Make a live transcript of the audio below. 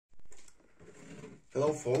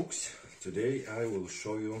Hello folks, today I will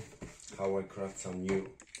show you how I craft some new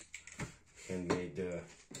handmade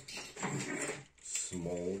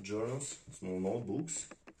small journals, small notebooks,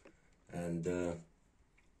 and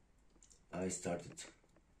I started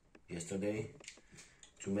yesterday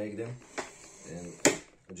to make them, and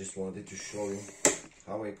I just wanted to show you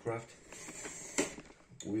how I craft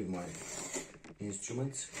with my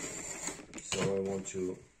instruments. So I want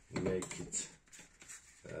to make it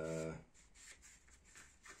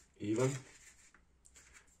even,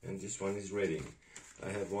 and this one is ready. I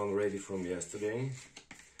have one ready from yesterday,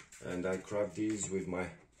 and I craft these with my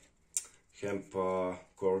hemp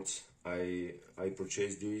cords. I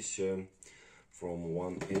purchased these from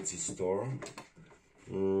one Etsy store.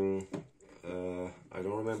 I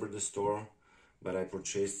don't remember the store, but I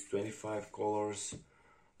purchased 25 colors.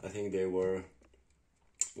 I think they were,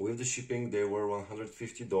 with the shipping, they were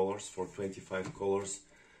 $150 for 25 colors,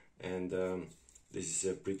 and this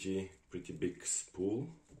is a pretty big spool,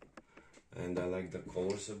 and I like the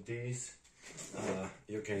colors of these.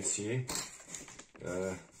 You can see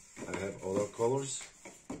I have other colors,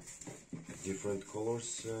 different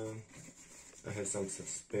colors. I have some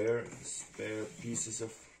spare pieces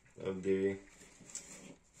of the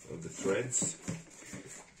threads,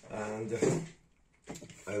 and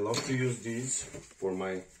I love to use these for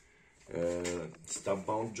my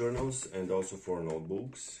stub-bound journals and also for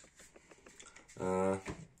notebooks.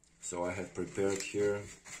 So I have prepared here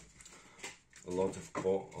a lot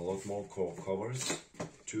more covers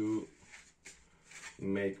to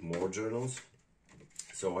make more journals.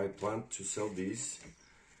 So I plan to sell these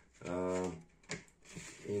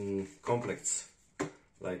in complex,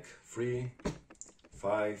 like 3,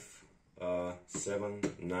 5, 7,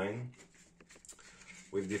 9,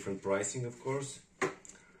 with different pricing, of course.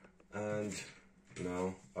 And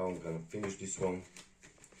now I'm gonna finish this one,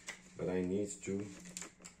 but I need to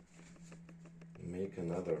make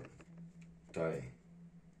another tie,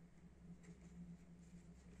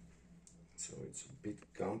 so it's a bit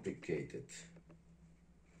complicated.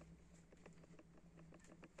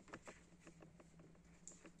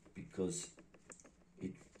 Because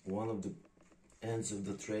one of the ends of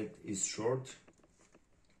the thread is short,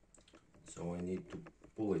 so I need to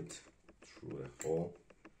pull it through a hole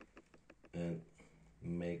and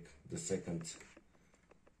make the second,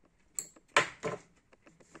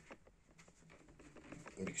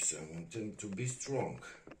 because I want them to be strong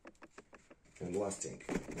and lasting.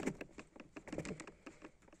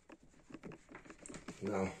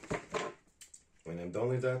 Now, when I'm done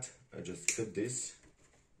with that, I just cut this.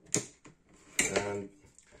 And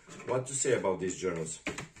what to say about these journals,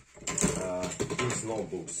 these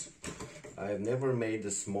notebooks? I have never made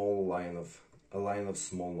a line of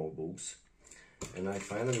small notebooks, and I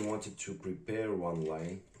finally wanted to prepare one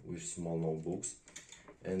line with small notebooks.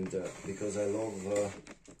 And because I love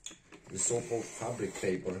the so-called fabric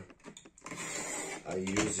paper, I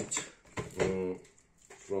use it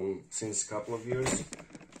since a couple of years.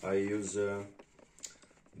 I use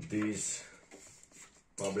these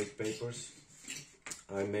fabric papers.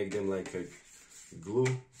 I make them like a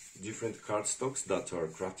glue different cardstocks that are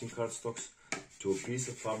crafting cardstocks to a piece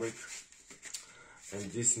of fabric,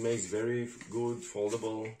 and this makes very good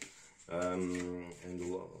foldable and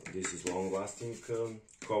this is long-lasting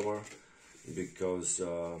cover, because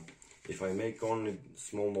if I make only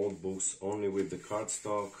small notebooks only with the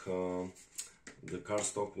cardstock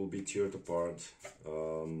will be teared apart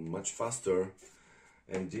much faster,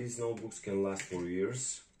 and these notebooks can last for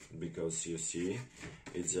years, because you see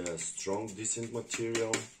it's a strong, decent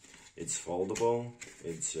material, it's foldable,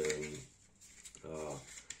 it's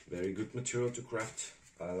very good material to craft.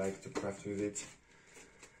 I like to craft with it.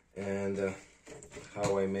 And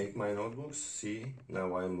how I make my notebooks, see,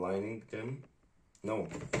 now I'm lining them. No,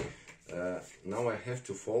 now I have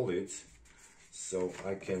to fold it so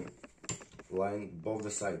I can line both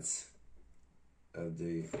the sides of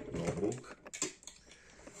the notebook.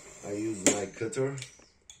 I use my cutter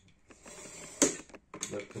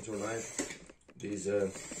knife. This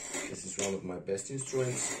is one of my best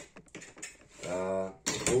instruments.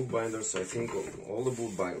 Book binders, I think all the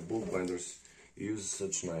book binders use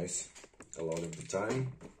such knives a lot of the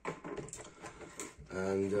time.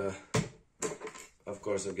 And of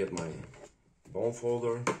course I get my bone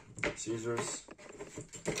folder, scissors.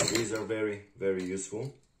 These are very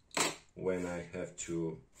useful when I have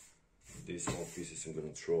to, these small pieces I'm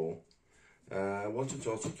gonna throw. I wanted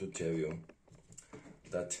also to tell you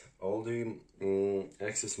that all the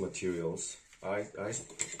excess materials, I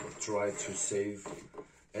try to save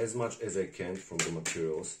as much as I can from the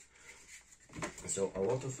materials. So a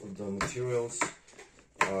lot of the materials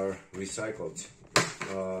are recycled.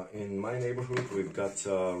 In my neighborhood we've got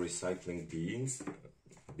recycling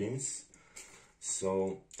bins,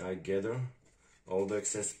 so I gather all the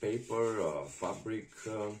excess paper, fabric.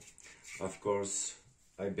 Of course,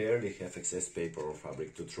 I barely have excess paper or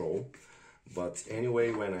fabric to throw, but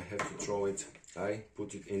anyway, when I have to throw it, I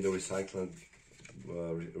put it in the recycling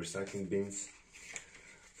bins.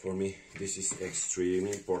 For me, this is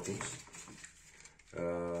extremely important.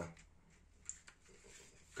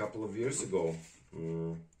 Couple of years ago,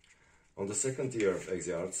 on the second year of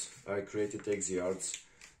ExiArts, I created ExiArts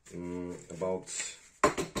about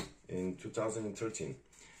in 2013,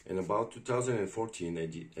 and about 2014,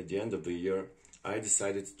 at the end of the year, I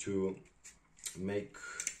decided to make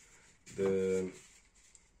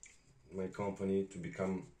my company to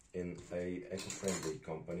become an eco-friendly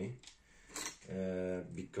company,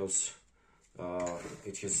 because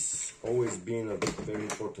it has always been a very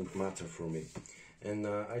important matter for me. And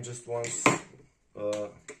I just once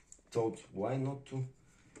thought, why not to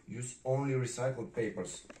use only recycled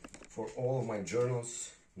papers for all of my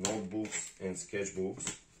journals, notebooks and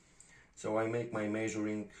sketchbooks. So I make my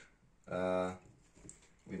measuring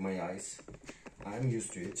with my eyes. I'm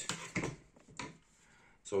used to it.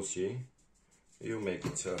 So see, you make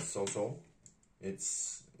it so-so.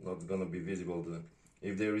 It's not gonna be visible.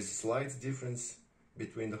 If there is a slight difference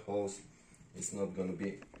between the holes, it's not gonna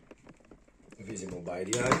be visible by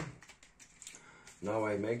the eye. Now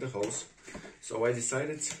I make the holes. So I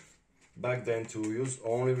decided back then to use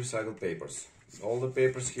only recycled papers. All the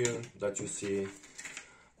papers here that you see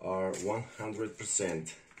are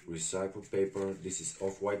 100% recycled paper. This is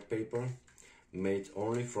off-white paper made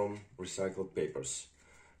only from recycled papers.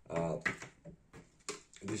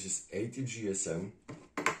 This is 80 GSM,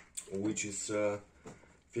 which is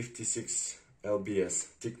 56 lbs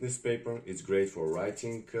thickness paper. It's great for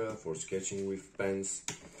writing, for sketching with pens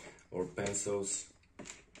or pencils.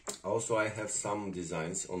 Also, I have some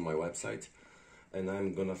designs on my website, and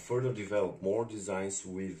I'm gonna further develop more designs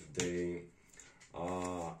with the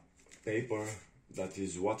paper that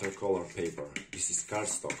is watercolor paper. This is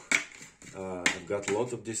cardstock. I've got a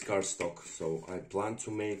lot of this cardstock, so I plan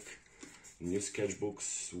to make new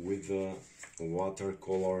sketchbooks with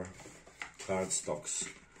watercolor cardstocks.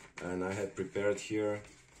 And I have prepared here,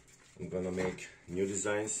 I'm gonna make new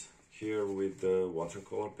designs here with the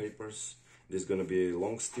watercolor papers. This is gonna be a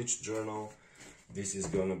long stitch journal. This is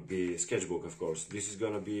gonna be a sketchbook, of course. This is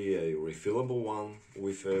gonna be a refillable one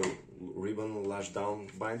with a ribbon lash down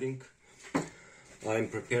binding. I'm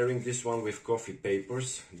preparing this one with coffee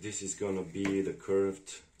papers. This is gonna be the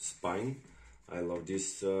curved spine. I love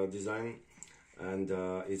this design. And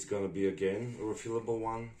it's gonna be again a refillable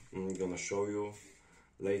one. I'm gonna show you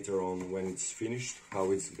later on when it's finished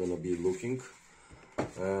how it's gonna be looking.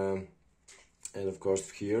 And of course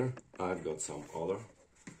here I've got some other.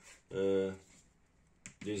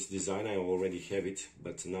 This design I already have it,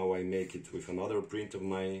 but now I make it with another print of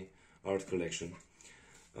my art collection.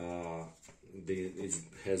 It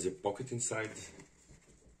has a pocket inside.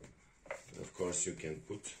 Of course you can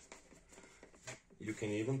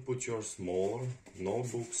even put your smaller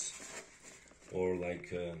notebooks or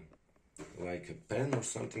like a pen or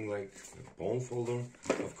something, like a palm folder.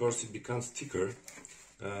 Of course it becomes thicker.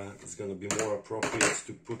 It's gonna be more appropriate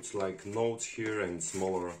to put like notes here and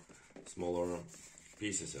smaller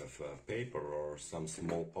pieces of paper or some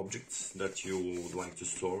small objects that you would like to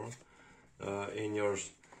store in your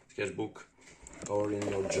sketchbook or in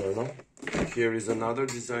your journal. Here is another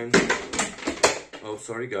design. Oh,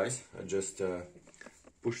 sorry guys, I just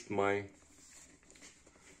pushed my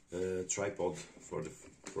tripod for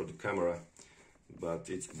the camera, but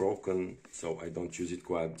it's broken, so I don't use it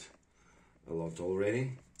quite a lot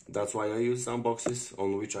already. That's why I use some boxes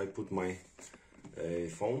on which I put my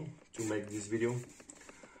phone to make this video.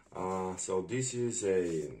 So this is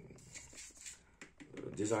a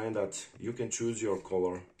design that you can choose your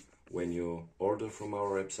color when you order from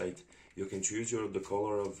our website. You can choose the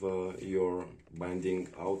color of your binding.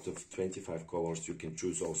 Out of 25 colors, you can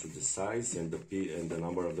choose also the size and the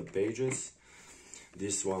number of the pages.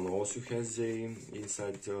 This one also has a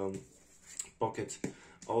inside pocket.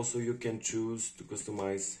 Also, you can choose to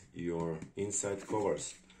customize your inside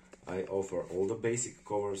covers. I offer all the basic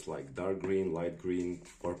covers like dark green, light green,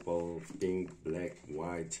 purple, pink, black,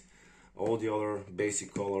 white. All the other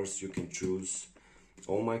basic colors you can choose.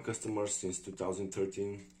 All my customers since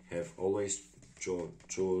 2013 have always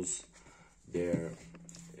chose their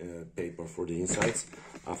paper for the insides.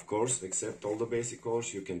 Of course, except all the basic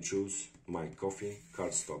colors, you can choose my coffee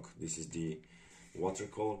cardstock. This is the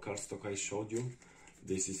watercolor cardstock I showed you.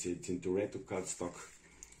 This is a Tintoretto cardstock.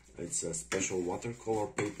 It's a special watercolor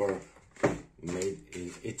paper made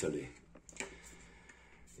in Italy.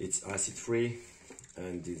 It's acid free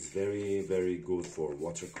and it's very good for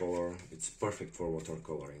watercolor. It's perfect for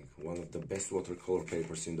watercoloring. One of the best watercolor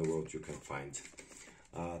papers in the world you can find.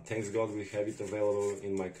 Thanks God we have it available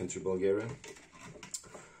in my country, Bulgaria.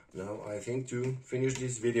 Now I think to finish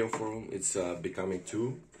this video form, it's becoming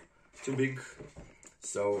too big.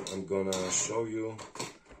 So I'm gonna show you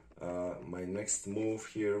my next move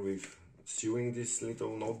here with sewing this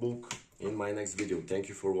little notebook in my next video. Thank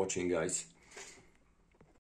you for watching, guys.